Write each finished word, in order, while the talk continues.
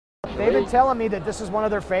They've been telling me that this is one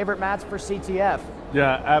of their favorite maps for CTF.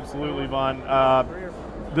 Yeah, absolutely, Vaughn.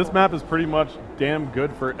 This map is pretty much damn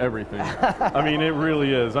good for everything. I mean, it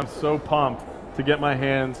really is. I'm so pumped to get my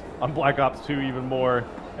hands on Black Ops 2 even more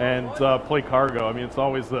and play Cargo. I mean, it's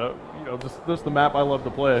always just the map I love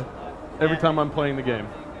to play every time I'm playing the game.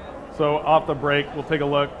 So off the break, we'll take a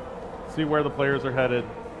look, see where the players are headed.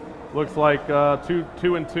 Looks like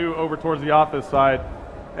 2 and 2 over towards the office side,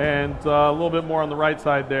 and a little bit more on the right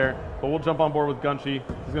side there. But we'll jump on board with Gunshi.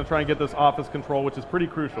 He's going to try and get this office control, which is pretty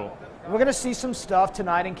crucial. We're going to see some stuff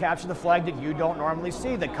tonight in Capture the Flag that you don't normally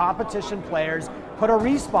see. The competition players put a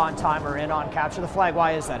respawn timer in on Capture the Flag.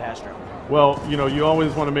 Why is that, Hastro? Well, you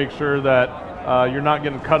always want to make sure that you're not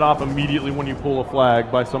getting cut off immediately when you pull a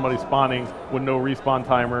flag by somebody spawning with no respawn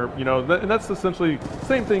timer. And that's essentially the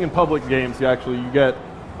same thing in public games. You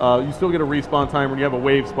still get a respawn timer and you have a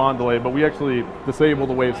wave spawn delay, but we actually disable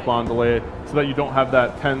the wave spawn delay so that you don't have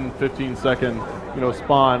that 10, 15 second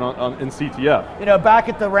spawn in CTF. Back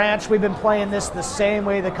at the ranch, we've been playing this the same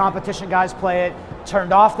way the competition guys play it.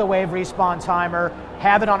 Turned off the wave respawn timer,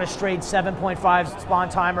 have it on a straight 7.5 spawn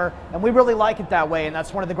timer, and we really like it that way, and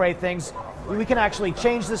that's one of the great things. We can actually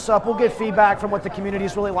change this up. We'll get feedback from what the community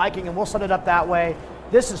is really liking, and we'll set it up that way.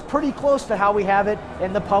 This is pretty close to how we have it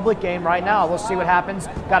in the public game right now. We'll see what happens.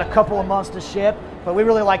 Got a couple of months to ship, but we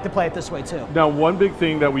really like to play it this way too. Now, one big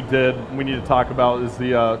thing that we need to talk about is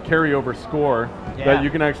the carryover score. Yeah. That you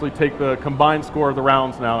can actually take the combined score of the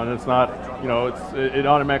rounds now, and it's not, it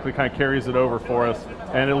automatically kind of carries it over for us.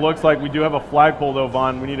 And it looks like we do have a flagpole though,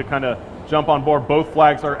 Vaughn. We need to kind of jump on board. Both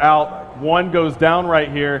flags are out. One goes down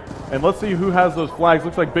right here, and let's see who has those flags.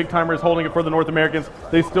 Looks like Big Timer is holding it for the North Americans.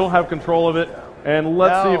 They still have control of it. And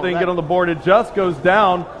let's see if they can get on the board. It just goes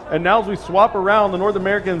down, and now as we swap around, the North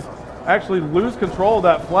Americans actually lose control of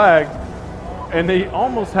that flag, and they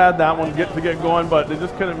almost had that one get going, but they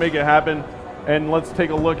just couldn't make it happen. And let's take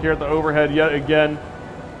a look here at the overhead yet again.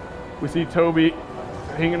 We see Toby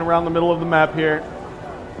hanging around the middle of the map here.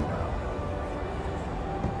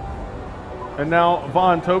 And now,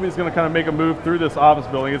 Vaughn, Toby's going to kind of make a move through this office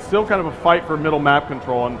building. It's still kind of a fight for middle map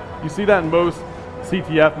control, and you see that in most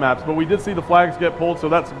CTF maps, but we did see the flags get pulled, so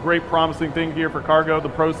that's a great promising thing here for Cargo. The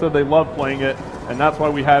pros said they love playing it, and that's why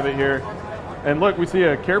we have it here. And look, we see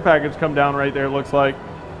a care package come down right there, looks like.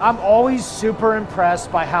 I'm always super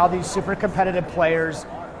impressed by how these super competitive players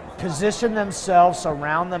position themselves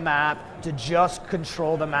around the map to just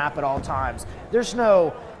control the map at all times.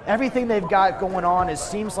 Everything they've got going on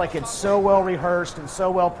seems like it's so well rehearsed and so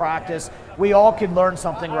well practiced. We all could learn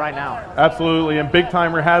something right now. Absolutely, and Big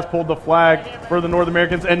Timer has pulled the flag for the North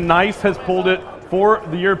Americans, and Nice has pulled it for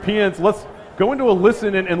the Europeans. Let's go into a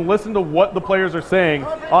listen and listen to what the players are saying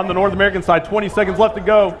on the North American side. 20 seconds left to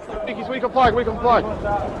go. We can flag.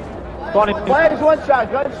 Flag is one shot,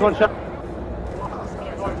 good. One shot.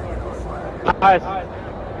 Nice.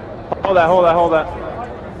 Hold that.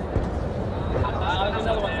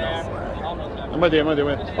 I'm with you.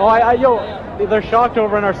 Oh, yo, they're shocked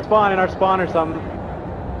over in our spawn or something.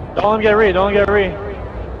 Don't let them get re.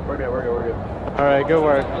 We're good. All right, good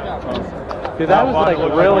work. Dude, that was like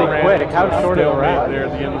really quick. How short it was there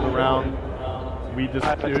at the end of the round. It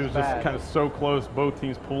was just kind of so close, both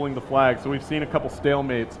teams pulling the flag. So we've seen a couple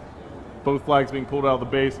stalemates. Both flags being pulled out of the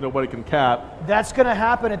base, nobody can cap. That's going to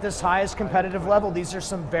happen at this highest competitive level. These are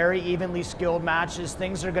some very evenly skilled matches.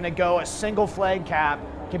 Things are going to go. A single flag cap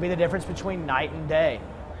can be the difference between night and day.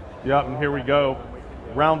 Yep, and here we go.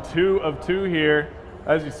 Round 2 of 2 here.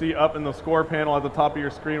 As you see up in the score panel at the top of your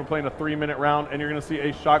screen, we're playing a 3-minute round, and you're going to see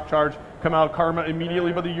a shock charge come out of Karma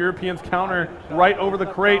immediately, but the Europeans counter right over the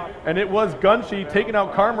crate, and it was Gunshi taking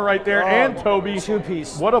out Karma right there, and Toby.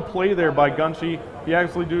 Two-piece. What a play there by Gunshi. He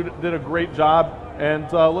actually did a great job,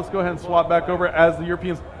 and let's go ahead and swap back over as the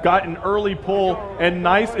Europeans got an early pull, and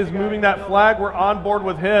Nice is moving that flag. We're on board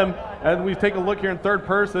with him, and we take a look here in third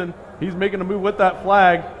person. He's making a move with that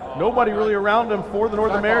flag. Nobody really around him for the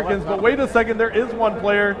North Americans, but wait a second, there is one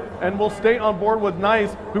player, and we'll stay on board with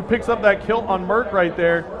Nice, who picks up that kill on Merc right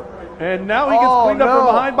there. And now he gets cleaned up from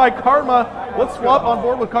behind by Karma. Let's swap on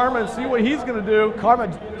board with Karma and see what he's going to do. Karma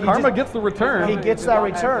gets the return. He gets that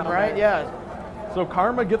return, right? Yeah. So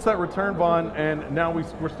Karma gets that return, Vaughn, and now we're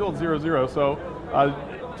still at 0-0. So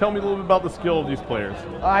tell me a little bit about the skill of these players.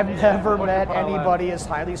 I've never met anybody as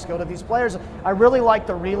highly skilled as these players. I really like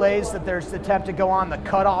the relays that there's the attempt to go on, the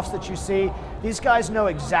cutoffs that you see. These guys know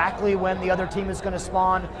exactly when the other team is going to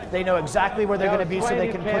spawn. They know exactly where they're going to be, so they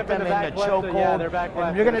can put them in a chokehold.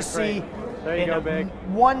 And you're going to see a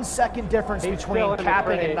 1 second difference between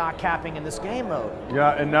capping and not capping in this game mode.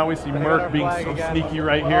 Yeah, and now we see Merc being so sneaky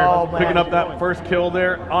right here, picking up that first kill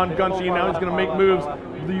there on Gunshi. Now he's going to make moves.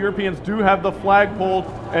 the Europeans do have the flag pulled,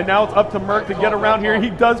 and now it's up to Merck to get around here. He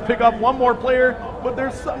does pick up one more player, but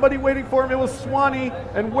there's somebody waiting for him. It was Swanee,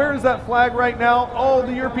 and where is that flag right now? Oh,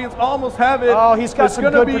 the Europeans almost have it. Oh, he's got it's some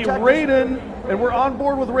going to good be protection. Raiden, and we're on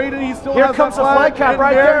board with Raiden. He still Here has comes that the flag cap and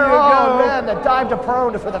right there. You Oh, go. man, the dive to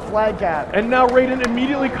prone for the flag cap. And now Raiden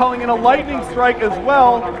immediately calling in a lightning strike as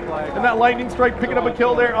well. And that lightning strike picking up a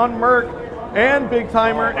kill there on Merck and Big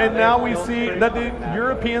Timer. And now we see that the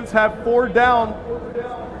Europeans have 4 down.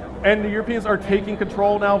 And the Europeans are taking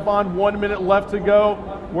control now, Vaughn. 1 minute left to go.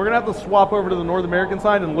 We're going to have to swap over to the North American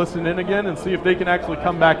side and listen in again and see if they can actually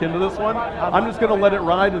come back into this one. I'm just going to let it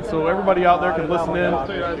ride, and so everybody out there can listen in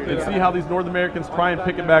and see how these North Americans try and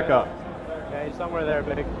pick it back up. Yeah, he's somewhere there,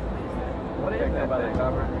 Big. What is that thing,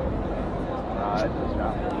 cover? It's just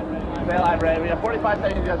shot. Fail, I'm ready. We have 45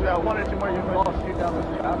 seconds, guys. We have 1 or 2 more. You can all shoot down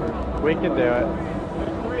this cover. We can do it.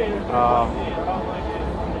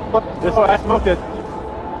 This one, I smoked it.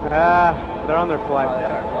 They're on their flag. Oh, they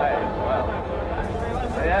had our flag as well.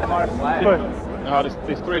 They had our flag. No,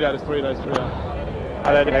 there's 3 there. There's 3 there. There's 3 there.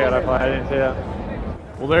 I got our flag. I didn't see that.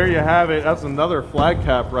 Well, there you have it. That's another flag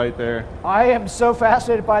cap right there. I am so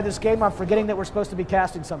fascinated by this game, I'm forgetting that we're supposed to be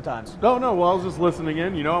casting sometimes. No, well, I was just listening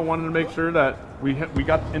in. You know, I wanted to make sure that we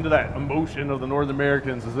got into that emotion of the North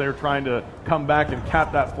Americans as they were trying to come back and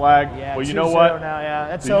cap that flag. Yeah, well, you know what? Now, yeah,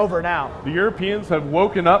 that's over now. The Europeans have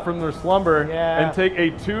woken up from their slumber and take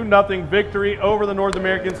a 2-0 victory over the North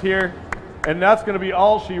Americans here. And that's going to be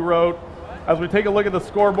all she wrote. As we take a look at the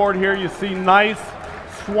scoreboard here, you see Nice,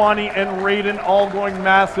 Swanee, and Raiden all going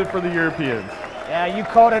massive for the Europeans. Yeah, you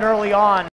called it early on.